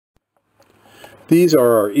These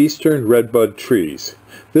are our eastern redbud trees.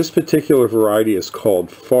 This particular variety is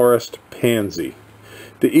called forest pansy.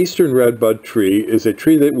 The eastern redbud tree is a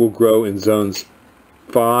tree that will grow in zones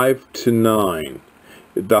 5 to 9.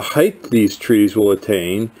 The height these trees will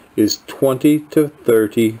attain is 20 to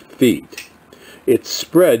 30 feet. Its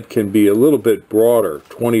spread can be a little bit broader,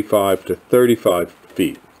 25 to 35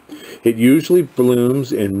 feet. It usually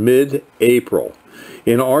blooms in mid-April.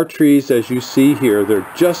 In our trees, as you see here, they're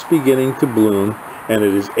just beginning to bloom, and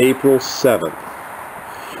it is April 7th.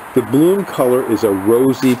 The bloom color is a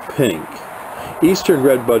rosy pink. Eastern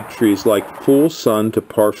redbud trees like full sun to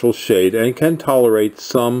partial shade and can tolerate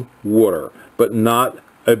some water, but not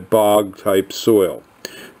a bog-type soil.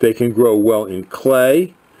 They can grow well in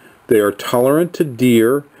clay, they are tolerant to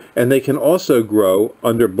deer, and they can also grow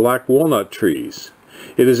under black walnut trees.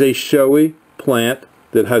 It is a showy plant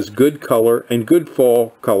that has good color and good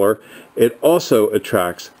fall color. It also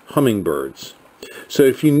attracts hummingbirds. So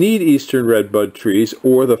if you need eastern redbud trees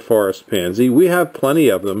or the forest pansy, we have plenty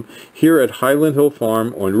of them here at Highland Hill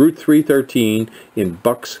Farm on Route 313 in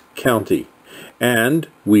Bucks County. And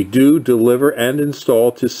we do deliver and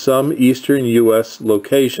install to some eastern U.S.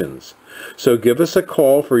 locations. So give us a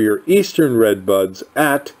call for your eastern redbuds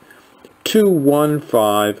at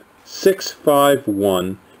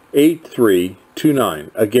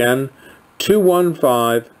 215-651-8329. Again,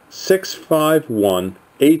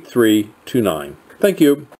 215-651-8329. Thank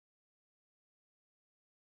you.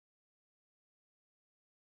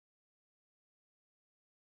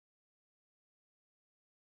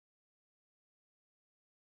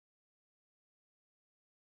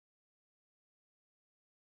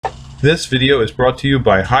 This video is brought to you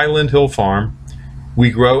by Highland Hill Farm. We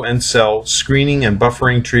grow and sell screening and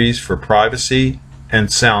buffering trees for privacy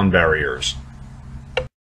and sound barriers.